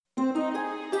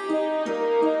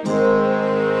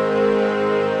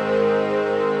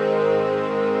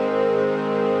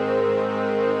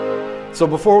So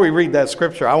before we read that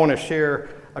scripture, I want to share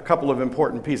a couple of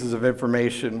important pieces of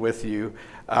information with you.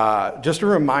 Just a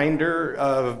reminder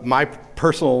of my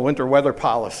personal winter weather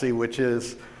policy, which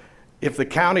is if the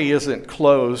county isn't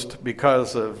closed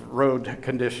because of road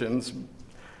conditions,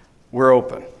 we're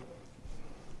open.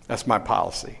 That's my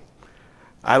policy.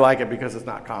 I like it because it's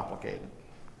not complicated.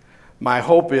 My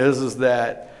hope is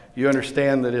that you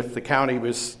understand that if the county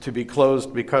was to be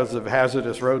closed because of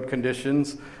hazardous road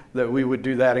conditions, that we would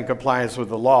do that in compliance with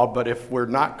the law. But if we're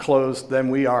not closed, then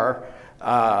we are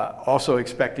also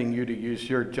expecting you to use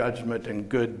your judgment and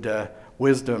good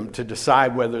wisdom to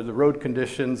decide whether the road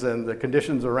conditions and the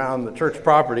conditions around the church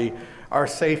property are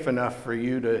safe enough for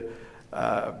you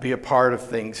to be a part of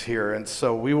things here. And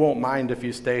so we won't mind if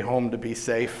you stay home to be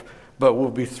safe, but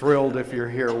we'll be thrilled if you're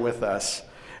here with us.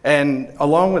 And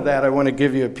along with that, I want to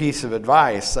give you a piece of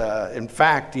advice. In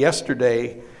fact,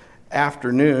 yesterday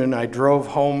afternoon, I drove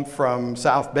home from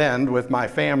South Bend with my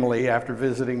family after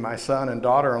visiting my son and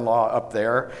daughter-in-law up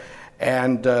there.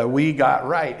 And we got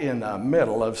right in the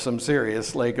middle of some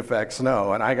serious lake effect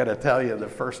snow. And I got to tell you, the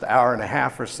first hour and a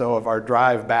half or so of our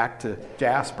drive back to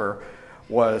Jasper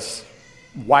was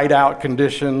whiteout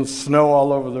conditions, snow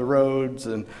all over the roads.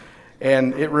 And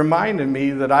it reminded me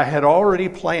that I had already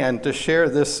planned to share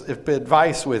this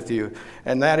advice with you.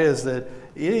 And that is that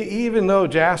even though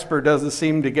Jasper doesn't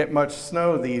seem to get much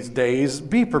snow these days,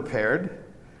 be prepared.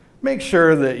 Make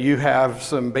sure that you have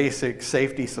some basic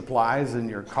safety supplies in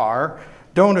your car.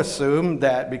 Don't assume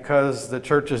that because the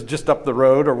church is just up the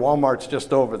road or Walmart's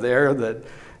just over there, that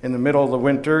in the middle of the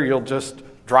winter you'll just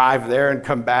drive there and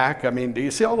come back. I mean, do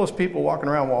you see all those people walking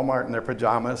around Walmart in their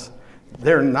pajamas?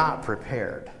 They're not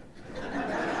prepared.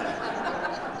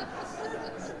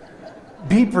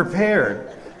 Be prepared.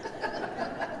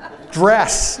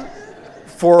 Dress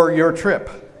for your trip.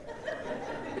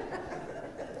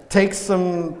 Take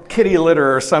some kitty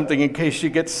litter or something in case you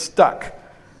get stuck.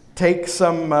 Take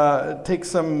some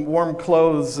warm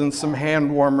clothes and some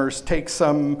hand warmers. Take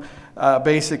some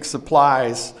basic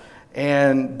supplies,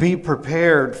 and be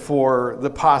prepared for the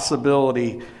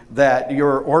possibility that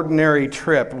your ordinary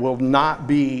trip will not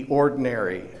be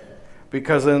ordinary.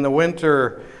 Because in the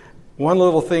winter, one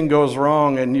little thing goes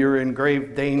wrong and you're in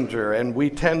grave danger, and we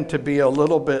tend to be a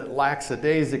little bit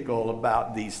lackadaisical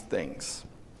about these things.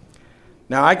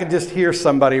 Now, I can just hear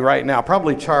somebody right now,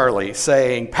 probably Charlie,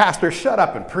 saying, "Pastor, shut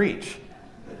up and preach."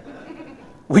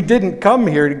 We didn't come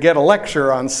here to get a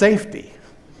lecture on safety.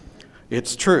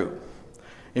 It's true.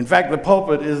 In fact, the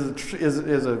pulpit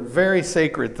is a very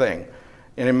sacred thing.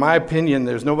 And in my opinion,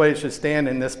 there's nobody that should stand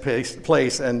in this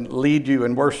place and lead you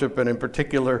in worship, and in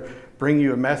particular, bring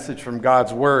you a message from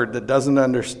God's Word that doesn't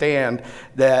understand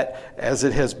that, as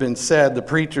it has been said, the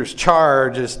preacher's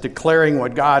charge is declaring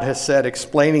what God has said,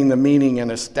 explaining the meaning,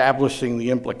 and establishing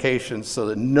the implications so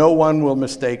that no one will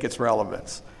mistake its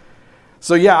relevance.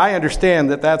 So yeah, I understand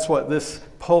that that's what this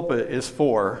pulpit is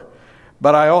for,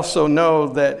 but I also know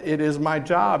that it is my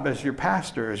job as your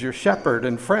pastor, as your shepherd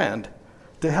and friend,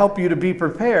 to help you to be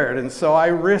prepared. And so I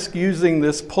risk using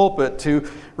this pulpit to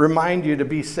remind you to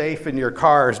be safe in your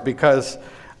cars, because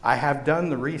I have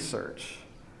done the research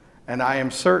and I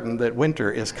am certain that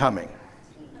winter is coming.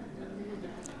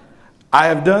 I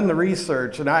have done the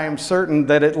research and I am certain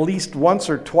that at least once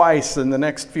or twice in the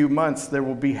next few months there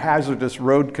will be hazardous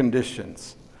road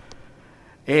conditions.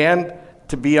 And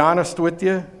to be honest with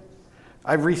you,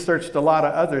 I've researched a lot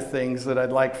of other things that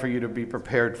I'd like for you to be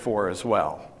prepared for as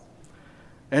well.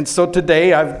 And so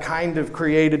today I've kind of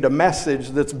created a message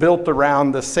that's built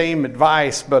around the same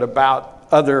advice, but about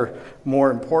other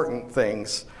more important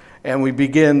things. And we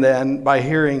begin then by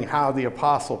hearing how the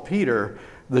Apostle Peter,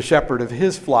 the shepherd of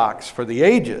his flocks for the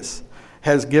ages,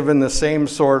 has given the same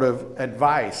sort of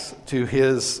advice to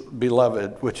his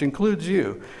beloved, which includes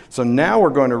you. So now we're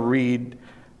going to read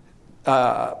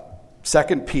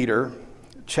 2 Peter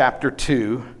chapter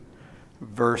 2,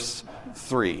 verse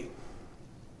 3.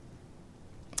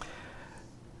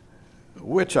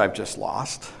 Which I've just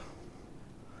lost.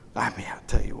 I mean, I'll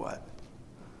tell you what.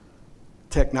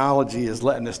 Technology is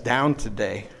letting us down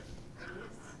today.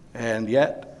 And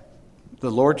yet, the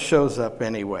Lord shows up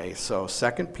anyway. So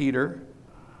 2 Peter.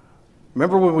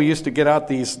 Remember when we used to get out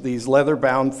these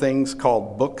leather-bound things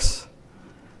called books?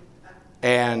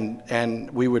 And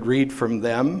we would read from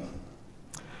them.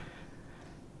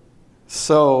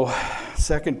 So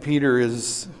 2 Peter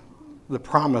is the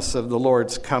promise of the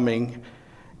Lord's coming.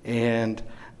 And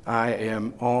I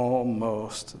am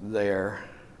almost there.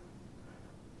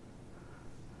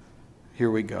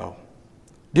 Here we go.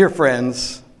 Dear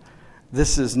friends,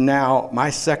 this is now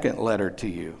my second letter to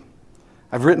you.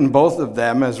 I've written both of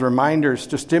them as reminders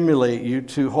to stimulate you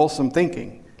to wholesome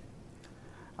thinking.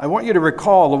 I want you to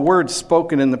recall the words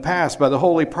spoken in the past by the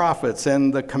holy prophets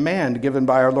and the command given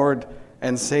by our Lord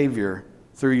and Savior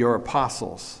through your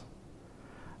apostles.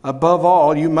 Above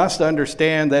all, you must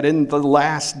understand that in the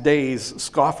last days,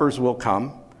 scoffers will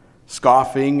come,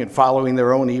 scoffing and following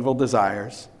their own evil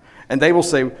desires. And they will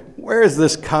say, "Where is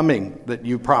this coming that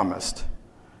you promised?"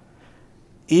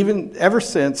 Even ever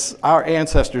since our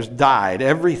ancestors died,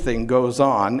 everything goes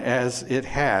on as it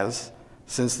has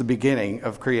since the beginning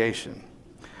of creation.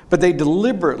 But they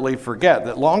deliberately forget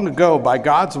that long ago, by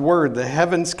God's word, the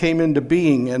heavens came into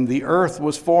being and the earth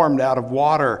was formed out of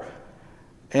water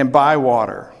and by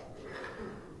water.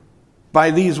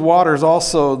 By these waters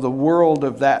also the world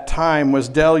of that time was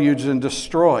deluged and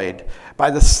destroyed.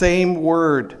 By the same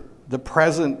word, the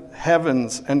present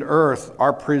heavens and earth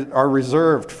are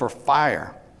reserved for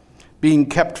fire, being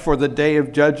kept for the day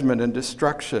of judgment and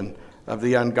destruction of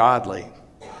the ungodly.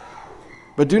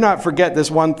 But do not forget this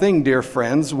one thing, dear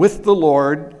friends. With the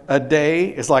Lord, a day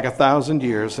is like 1,000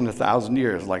 years, and 1,000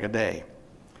 years like a day.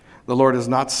 The Lord is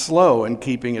not slow in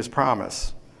keeping his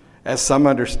promise, as some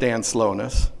understand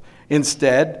slowness.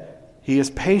 Instead, he is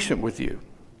patient with you,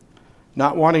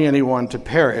 not wanting anyone to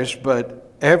perish,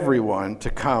 but everyone to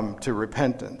come to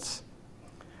repentance.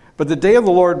 But the day of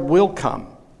the Lord will come.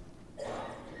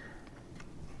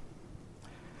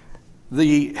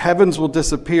 The heavens will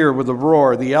disappear with a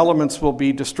roar, the elements will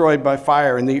be destroyed by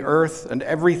fire, and the earth and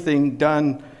everything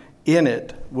done in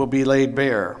it will be laid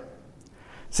bare.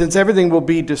 Since everything will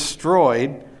be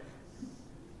destroyed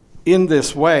in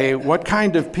this way, what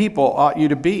kind of people ought you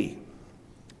to be?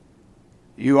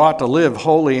 You ought to live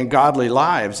holy and godly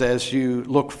lives as you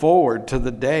look forward to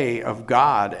the day of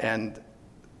God and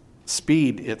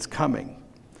speed its coming.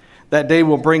 That day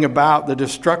will bring about the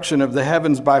destruction of the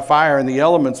heavens by fire, and the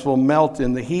elements will melt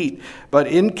in the heat. But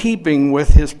in keeping with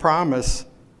his promise,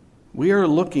 we are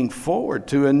looking forward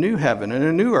to a new heaven and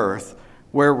a new earth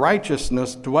where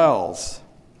righteousness dwells.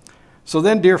 So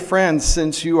then, dear friends,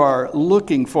 since you are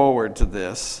looking forward to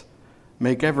this,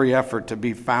 make every effort to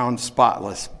be found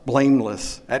spotless,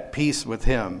 blameless, at peace with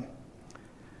him.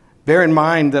 Bear in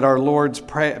mind that our Lord's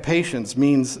patience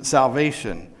means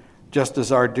salvation, just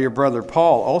as our dear brother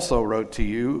Paul also wrote to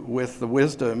you with the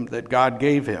wisdom that God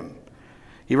gave him.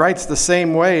 He writes the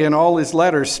same way in all his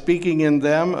letters, speaking in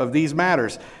them of these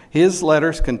matters. His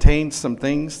letters contain some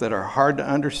things that are hard to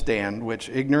understand, which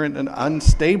ignorant and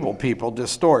unstable people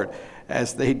distort,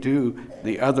 as they do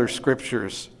the other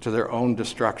scriptures to their own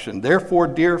destruction. Therefore,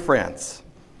 dear friends,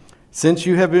 since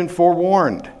you have been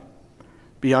forewarned,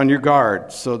 be on your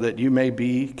guard, so that you may not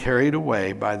be carried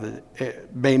away by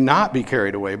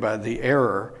the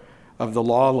error of the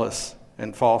lawless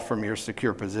and fall from your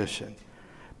secure position,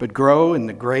 but grow in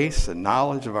the grace and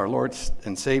knowledge of our Lord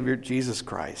and Savior Jesus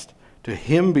Christ. To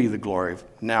him be the glory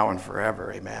now and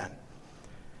forever. Amen.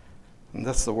 And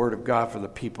that's the word of God for the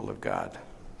people of God.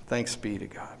 Thanks be to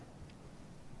God.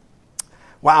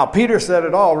 Wow, Peter said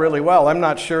it all really well. I'm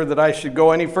not sure that I should go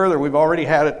any further. We've already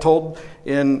had it told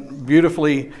in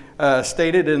beautifully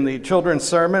stated in the children's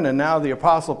sermon, and now the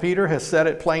Apostle Peter has said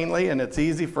it plainly, and it's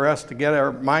easy for us to get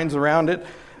our minds around it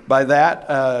by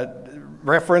that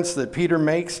reference that Peter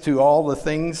makes to all the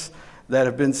things that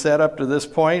have been said up to this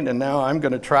point, and now I'm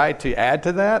going to try to add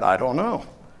to that. I don't know.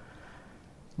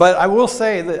 But I will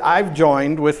say that I've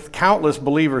joined with countless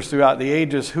believers throughout the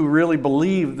ages who really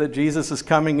believe that Jesus is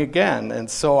coming again.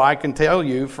 And so I can tell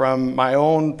you from my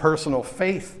own personal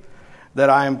faith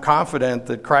that I am confident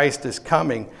that Christ is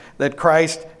coming, that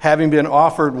Christ, having been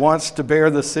offered once to bear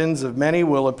the sins of many,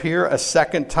 will appear a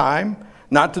second time,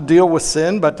 not to deal with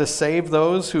sin, but to save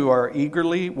those who are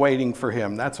eagerly waiting for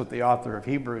him. That's what the author of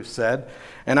Hebrews said.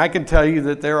 And I can tell you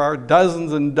that there are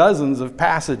dozens and dozens of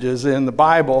passages in the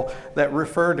Bible that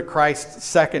refer to Christ's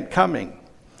second coming.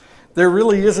 There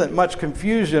really isn't much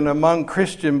confusion among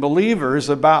Christian believers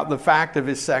about the fact of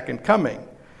his second coming.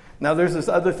 Now, there's this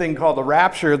other thing called the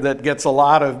rapture that gets a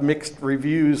lot of mixed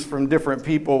reviews from different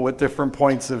people with different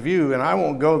points of view, and I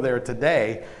won't go there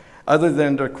today, other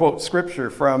than to quote scripture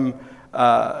from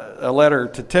a letter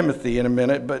to Timothy in a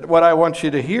minute. But what I want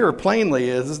you to hear plainly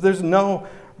is there's no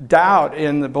doubt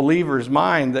in the believer's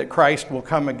mind that Christ will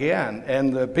come again.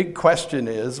 And the big question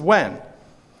is when?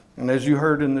 And as you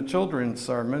heard in the children's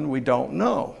sermon, we don't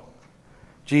know.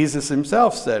 Jesus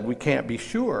himself said we can't be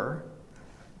sure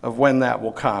of when that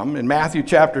will come. In Matthew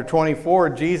chapter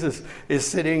 24, Jesus is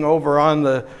sitting over on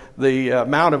the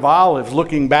Mount of Olives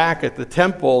looking back at the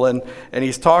temple, and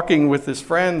he's talking with his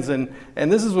friends, and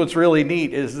this is what's really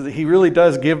neat, is that he really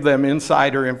does give them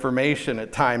insider information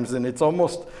at times, and it's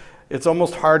almost it's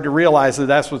almost hard to realize that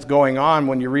that's what's going on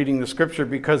when you're reading the scripture,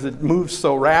 because it moves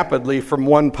so rapidly from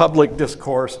one public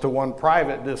discourse to one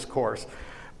private discourse.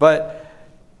 But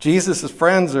Jesus'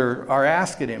 friends are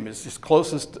asking him, his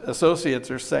closest associates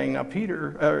are saying, now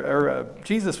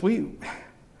Jesus, we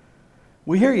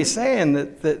hear you saying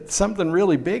that something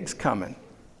really big's coming.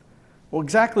 Well,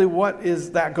 exactly what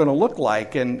is that going to look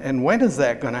like, and when is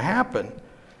that going to happen?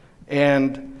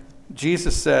 And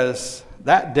Jesus says,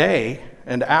 that day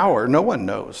and hour no one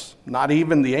knows, not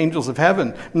even the angels of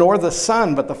heaven, nor the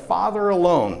Son, but the Father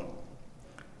alone.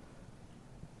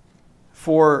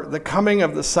 For the coming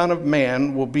of the Son of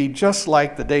Man will be just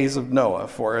like the days of Noah.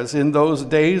 For as in those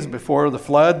days before the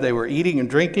flood, they were eating and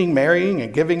drinking, marrying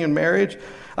and giving in marriage,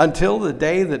 until the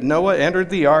day that Noah entered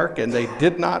the ark, and they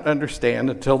did not understand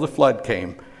until the flood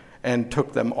came and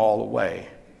took them all away.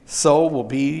 So will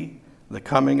be the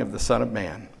coming of the Son of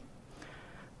Man.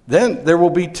 Then there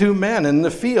will be two men in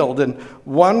the field, and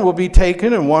one will be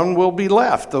taken and one will be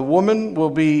left. The woman will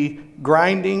be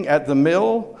grinding at the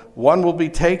mill, one will be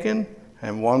taken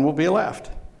and one will be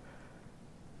left.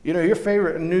 You know, your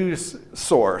favorite news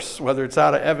source, whether it's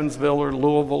out of Evansville or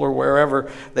Louisville or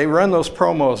wherever, they run those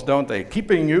promos, don't they?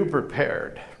 Keeping you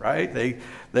prepared, right?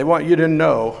 They want you to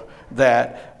know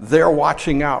that they're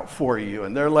watching out for you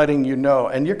and they're letting you know.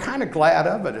 And you're kind of glad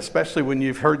of it, especially when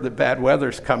you've heard that bad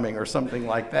weather's coming or something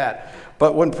like that.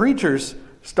 But when preachers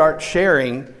start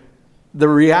sharing the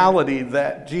reality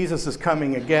that Jesus is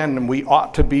coming again and we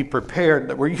ought to be prepared,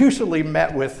 that we're usually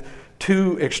met with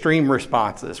two extreme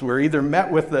responses. We're either met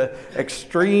with the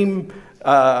extreme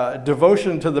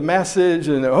devotion to the message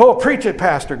and, oh, preach it,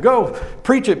 pastor, go,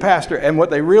 preach it, pastor. And what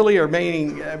they really are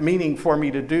meaning for me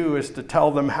to do is to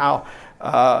tell them how,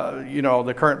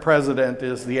 the current president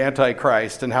is the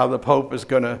Antichrist and how the Pope is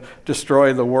going to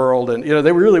destroy the world. And,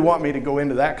 they really want me to go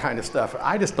into that kind of stuff.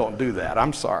 I just don't do that.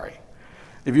 I'm sorry.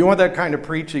 If you want that kind of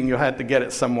preaching, you'll have to get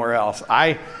it somewhere else.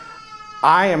 I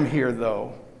am here,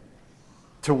 though,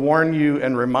 to warn you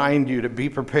and remind you to be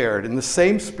prepared in the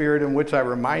same spirit in which I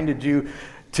reminded you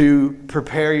to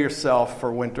prepare yourself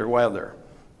for winter weather.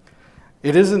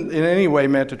 It isn't in any way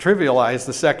meant to trivialize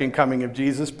the second coming of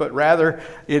Jesus, but rather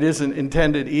it isn't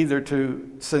intended either to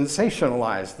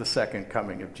sensationalize the second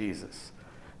coming of Jesus.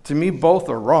 To me, both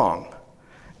are wrong.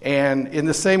 And in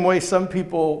the same way, some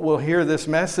people will hear this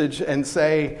message and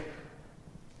say,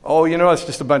 oh, it's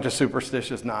just a bunch of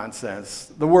superstitious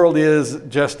nonsense. The world is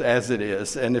just as it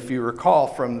is. And if you recall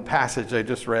from the passage I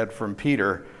just read from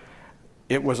Peter,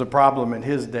 it was a problem in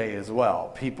his day as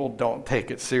well. People don't take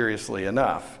it seriously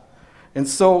enough. And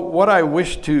so what I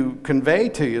wish to convey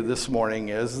to you this morning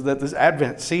is that this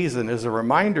Advent season is a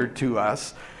reminder to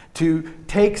us to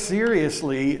take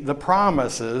seriously the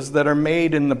promises that are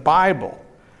made in the Bible.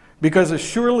 Because as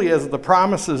surely as the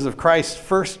promises of Christ's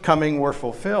first coming were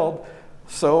fulfilled,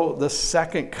 so the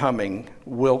second coming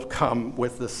will come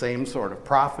with the same sort of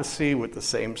prophecy, with the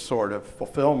same sort of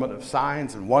fulfillment of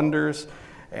signs and wonders,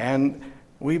 and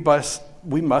we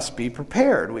must be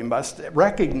prepared. We must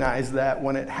recognize that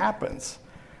when it happens.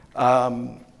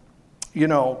 When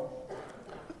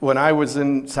I was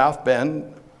in South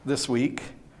Bend this week,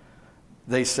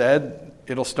 they said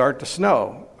it'll start to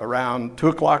snow around 2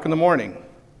 o'clock in the morning.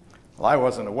 Well, I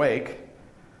wasn't awake,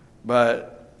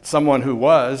 but someone who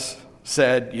was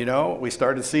said, we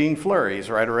started seeing flurries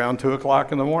right around 2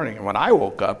 o'clock in the morning. And when I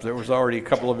woke up, there was already a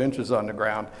couple of inches on the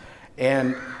ground.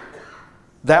 And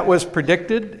that was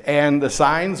predicted, and the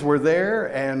signs were there.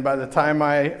 And by the time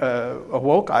I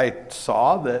awoke, I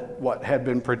saw that what had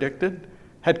been predicted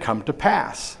had come to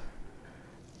pass.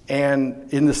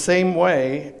 And in the same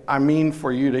way, I mean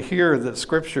for you to hear that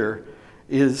Scripture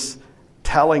is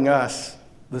telling us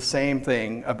the same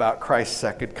thing about Christ's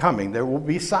second coming. There will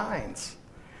be signs.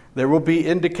 There will be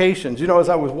indications. As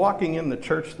I was walking in the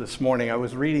church this morning, I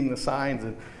was reading the signs,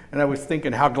 and I was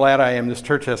thinking how glad I am this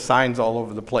church has signs all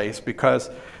over the place, because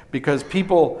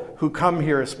people who come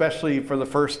here, especially for the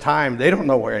first time, they don't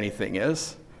know where anything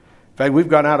is. In fact, we've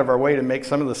gone out of our way to make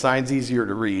some of the signs easier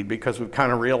to read, because we've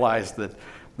kind of realized that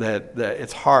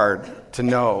it's hard to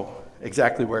know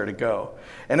exactly where to go.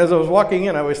 And as I was walking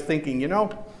in, I was thinking,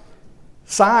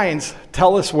 signs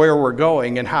tell us where we're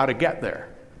going and how to get there.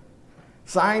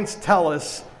 Signs tell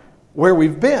us where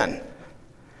we've been,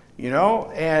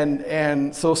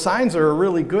 and so signs are a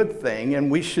really good thing, and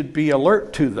we should be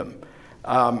alert to them.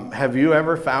 Have you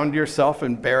ever found yourself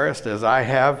embarrassed, as I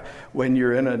have, when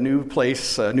you're in a new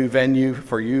place, a new venue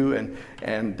for you?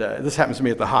 And this happens to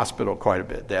me at the hospital quite a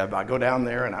bit, Deb. I go down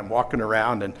there and I'm walking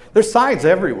around, and there's signs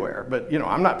everywhere, but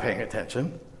I'm not paying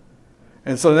attention.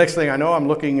 And so the next thing I know, I'm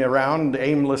looking around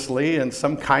aimlessly, and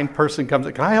some kind person comes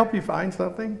up, can I help you find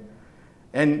something?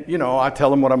 And, I tell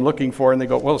them what I'm looking for, and they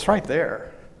go, well, it's right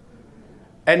there.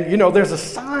 And, there's a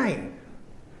sign.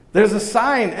 There's a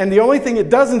sign, and the only thing it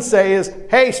doesn't say is,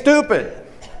 hey, stupid.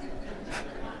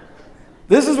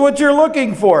 This is what you're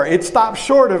looking for. It stops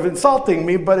short of insulting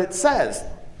me, but it says,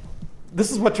 this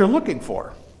is what you're looking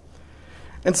for.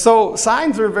 And so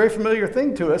signs are a very familiar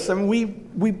thing to us, and we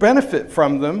benefit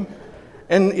from them.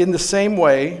 And in the same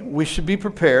way, we should be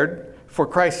prepared for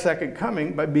Christ's second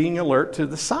coming by being alert to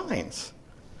the signs.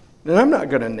 And I'm not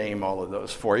going to name all of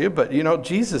those for you, but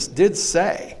Jesus did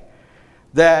say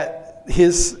that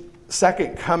his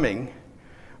second coming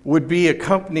would be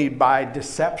accompanied by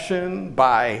deception,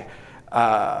 by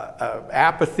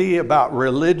apathy about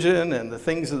religion and the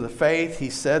things of the faith. He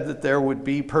said that there would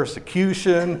be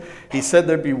persecution. He said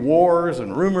there'd be wars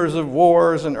and rumors of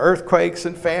wars and earthquakes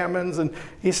and famines. And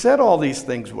he said all these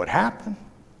things would happen.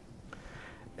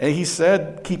 And he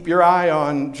said, keep your eye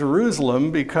on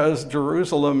Jerusalem, because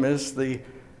Jerusalem is the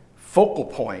focal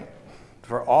point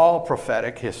for all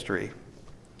prophetic history.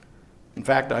 In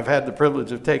fact, I've had the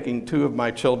privilege of taking 2 of my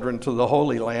children to the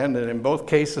Holy Land, and in both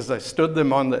cases I stood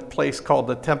them on that place called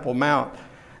the Temple Mount,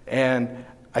 and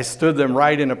I stood them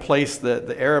right in a place that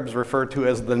the Arabs refer to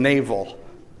as the navel,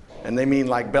 and they mean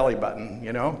like belly button,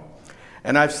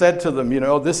 And I've said to them,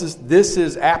 this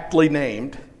is aptly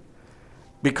named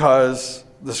because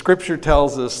the scripture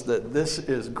tells us that this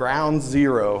is ground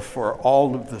zero for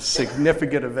all of the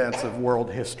significant events of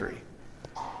world history.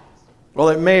 Well,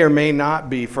 it may or may not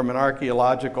be from an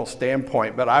archaeological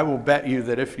standpoint, but I will bet you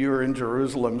that if you're in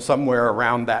Jerusalem, somewhere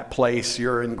around that place,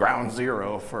 you're in ground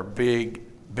zero for big,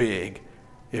 big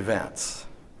events.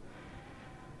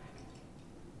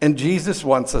 And Jesus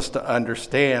wants us to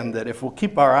understand that if we'll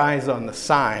keep our eyes on the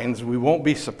signs, we won't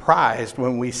be surprised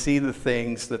when we see the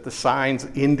things that the signs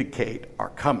indicate are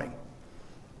coming.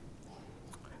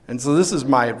 And so this is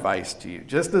my advice to you.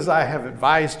 Just as I have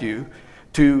advised you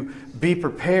to be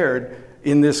prepared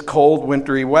in this cold,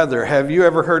 wintry weather. Have you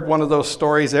ever heard one of those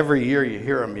stories? Every year you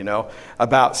hear them,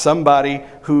 about somebody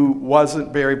who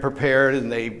wasn't very prepared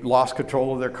and they lost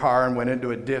control of their car and went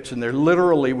into a ditch, and they're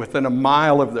literally within a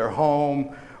mile of their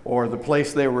home or the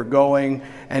place they were going,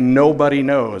 and nobody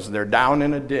knows. They're down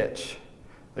in a ditch.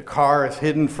 The car is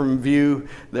hidden from view.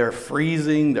 They're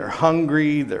freezing. They're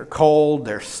hungry. They're cold.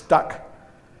 They're stuck.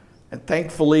 And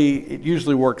thankfully, it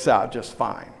usually works out just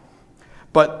fine.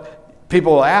 But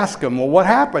people will ask them, well, what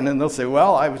happened? And they'll say,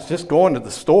 well, I was just going to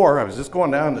the store. I was just going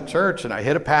down to church, and I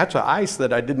hit a patch of ice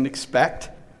that I didn't expect.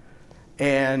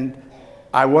 And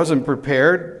I wasn't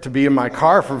prepared to be in my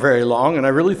car for very long, and I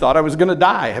really thought I was going to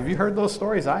die. Have you heard those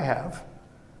stories? I have.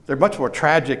 They're much more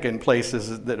tragic in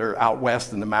places that are out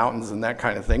west in the mountains and that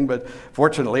kind of thing. But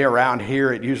fortunately, around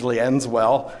here, it usually ends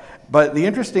well. But the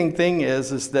interesting thing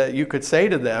is that you could say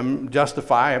to them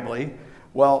justifiably,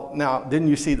 well, now, didn't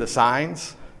you see the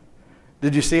signs?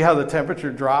 Did you see how the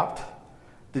temperature dropped?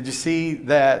 Did you see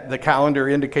that the calendar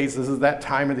indicates this is that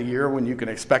time of the year when you can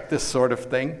expect this sort of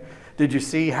thing? Did you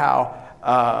see how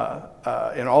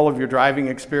in all of your driving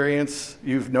experience,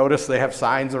 you've noticed they have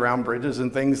signs around bridges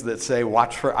and things that say,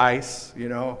 watch for ice,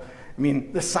 I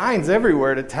mean, the signs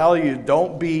everywhere to tell you,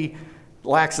 don't be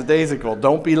lackadaisical,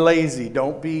 don't be lazy,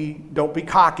 don't be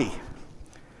cocky.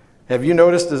 Have you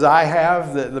noticed, as I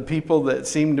have, that the people that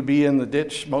seem to be in the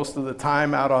ditch most of the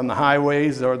time out on the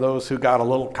highways are those who got a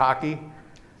little cocky,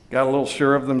 got a little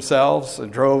sure of themselves,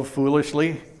 and drove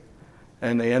foolishly,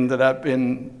 and they ended up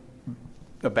in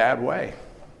a bad way.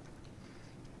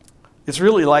 It's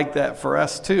really like that for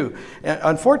us too. And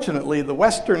unfortunately, the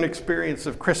Western experience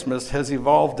of Christmas has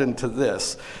evolved into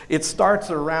this. It starts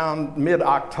around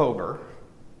mid-October,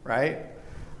 right?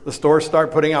 The stores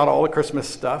start putting out all the Christmas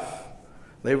stuff.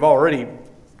 They've already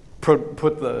put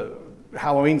the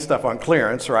Halloween stuff on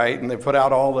clearance, right? And they put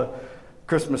out all the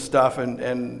Christmas stuff, and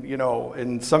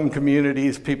in some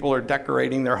communities, people are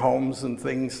decorating their homes and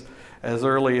things as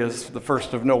early as the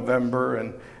 1st of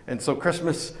November. And so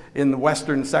Christmas in the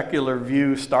Western secular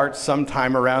view starts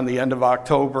sometime around the end of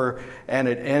October, and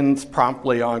it ends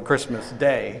promptly on Christmas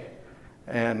Day.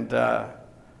 And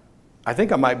I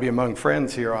think I might be among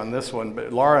friends here on this one,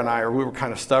 but Laura and we were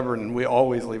kind of stubborn, and we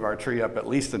always leave our tree up at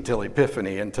least until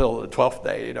Epiphany, until the 12th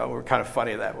day. We're kind of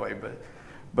funny that way,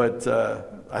 but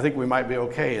I think we might be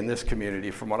okay in this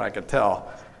community from what I could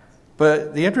tell.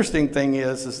 But the interesting thing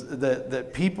is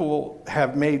that people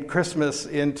have made Christmas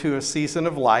into a season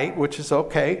of light, which is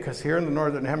okay, because here in the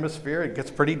Northern Hemisphere, it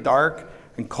gets pretty dark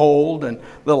and cold, and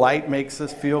the light makes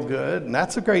us feel good, and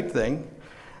that's a great thing.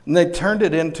 And they turned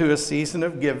it into a season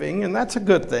of giving, and that's a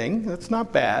good thing. That's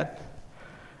not bad.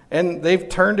 And they've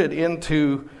turned it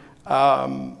into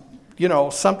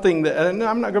something that, and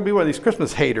I'm not going to be one of these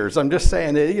Christmas haters. I'm just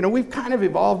saying that, we've kind of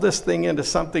evolved this thing into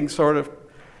something sort of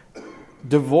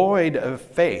devoid of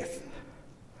faith.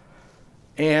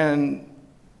 And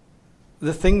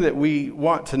the thing that we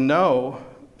want to know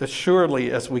as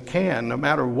surely as we can, no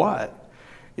matter what,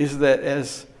 is that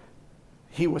as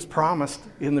he was promised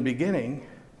in the beginning,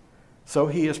 so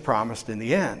he is promised in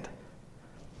the end.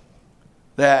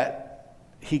 That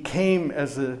he came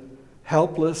as a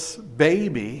helpless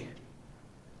baby,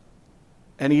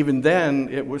 and even then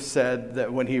it was said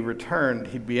that when he returned,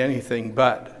 he'd be anything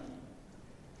but.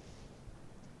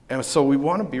 And so we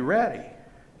want to be ready.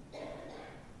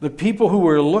 The people who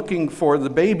were looking for the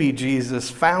baby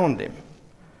Jesus found him.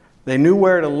 They knew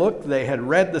where to look. They had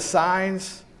read the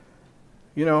signs.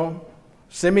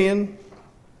 Simeon,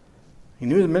 he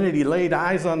knew the minute he laid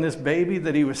eyes on this baby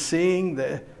that he was seeing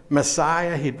the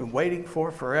Messiah he'd been waiting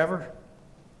for forever.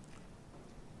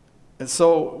 And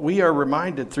so we are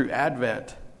reminded through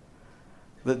Advent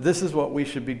that this is what we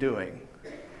should be doing.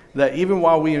 That even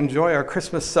while we enjoy our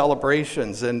Christmas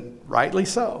celebrations, and rightly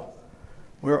so,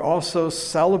 we're also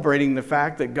celebrating the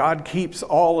fact that God keeps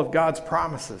all of God's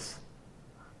promises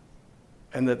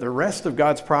and that the rest of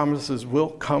God's promises will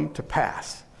come to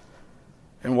pass.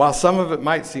 And while some of it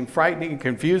might seem frightening and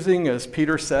confusing, as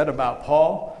Peter said about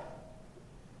Paul,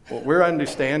 what we're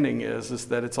understanding is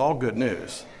that it's all good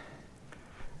news.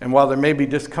 And while there may be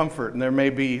discomfort and there may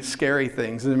be scary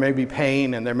things and there may be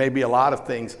pain and there may be a lot of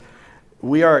things,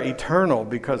 we are eternal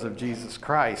because of Jesus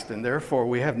Christ, and therefore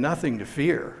we have nothing to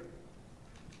fear.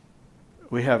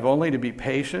 We have only to be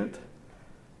patient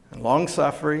and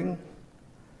long-suffering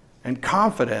and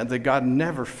confident that God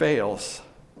never fails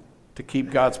to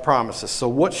keep God's promises. So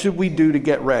what should we do to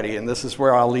get ready? And this is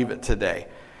where I'll leave it today.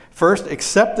 First,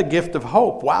 accept the gift of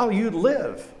hope while you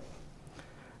live.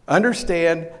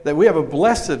 Understand that we have a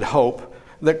blessed hope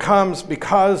that comes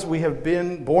because we have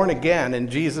been born again in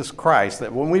Jesus Christ.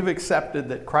 That when we've accepted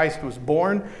that Christ was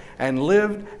born and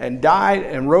lived and died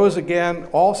and rose again,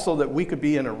 also that we could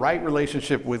be in a right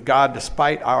relationship with God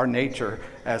despite our nature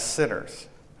as sinners.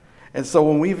 And so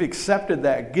when we've accepted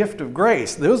that gift of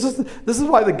grace, this is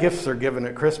why the gifts are given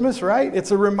at Christmas, right?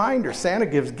 It's a reminder. Santa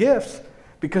gives gifts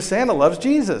because Santa loves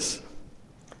Jesus.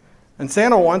 And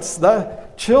Santa wants the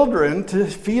children to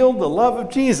feel the love of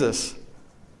Jesus.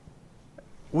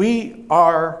 We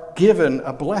are given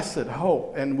a blessed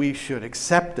hope, and we should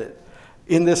accept it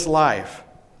in this life.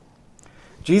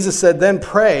 Jesus said, then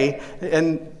pray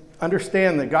and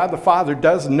understand that God the Father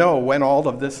does know when all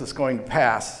of this is going to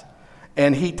pass.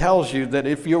 And he tells you that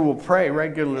if you will pray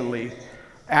regularly,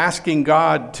 asking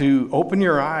God to open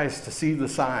your eyes to see the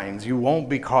signs, you won't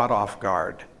be caught off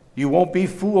guard. You won't be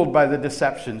fooled by the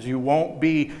deceptions. You won't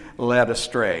be led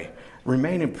astray.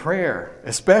 Remain in prayer,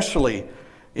 especially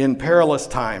in perilous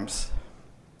times.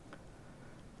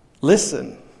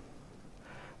 Listen.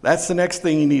 That's the next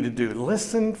thing you need to do.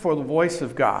 Listen for the voice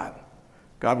of God.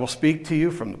 God will speak to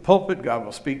you from the pulpit. God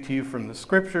will speak to you from the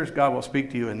scriptures. God will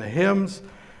speak to you in the hymns,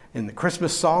 in the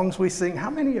Christmas songs we sing. How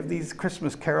many of these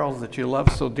Christmas carols that you love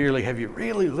so dearly have you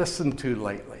really listened to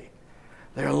lately?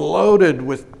 They're loaded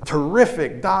with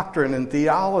terrific doctrine and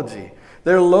theology.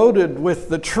 They're loaded with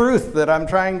the truth that I'm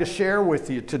trying to share with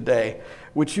you today,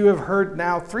 which you have heard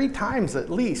now 3 times at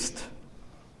least.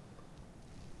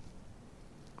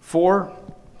 4,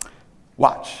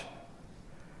 watch.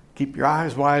 Keep your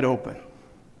eyes wide open.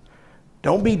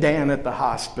 Don't be Dan at the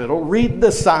hospital. Read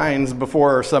the signs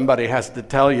before somebody has to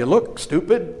tell you, look,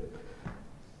 stupid.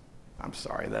 I'm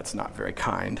sorry, that's not very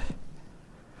kind.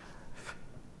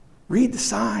 Read the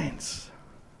signs.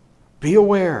 Be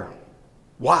aware.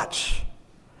 Watch.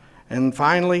 And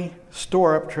finally,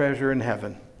 store up treasure in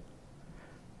heaven.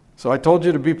 So I told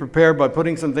you to be prepared by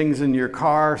putting some things in your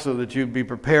car so that you'd be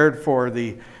prepared for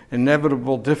the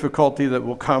inevitable difficulty that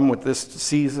will come with this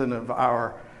season of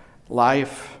our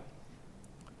life.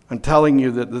 I'm telling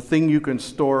you that the thing you can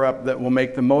store up that will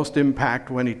make the most impact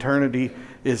when eternity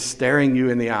is staring you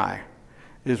in the eye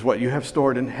is what you have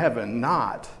stored in heaven,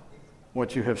 not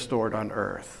what you have stored on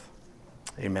earth.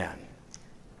 Amen.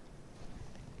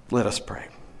 Let us pray.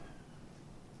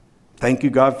 Thank you,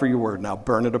 God, for your word. Now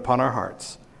burn it upon our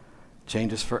hearts.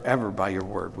 Change us forever by your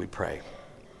word, we pray.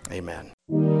 Amen.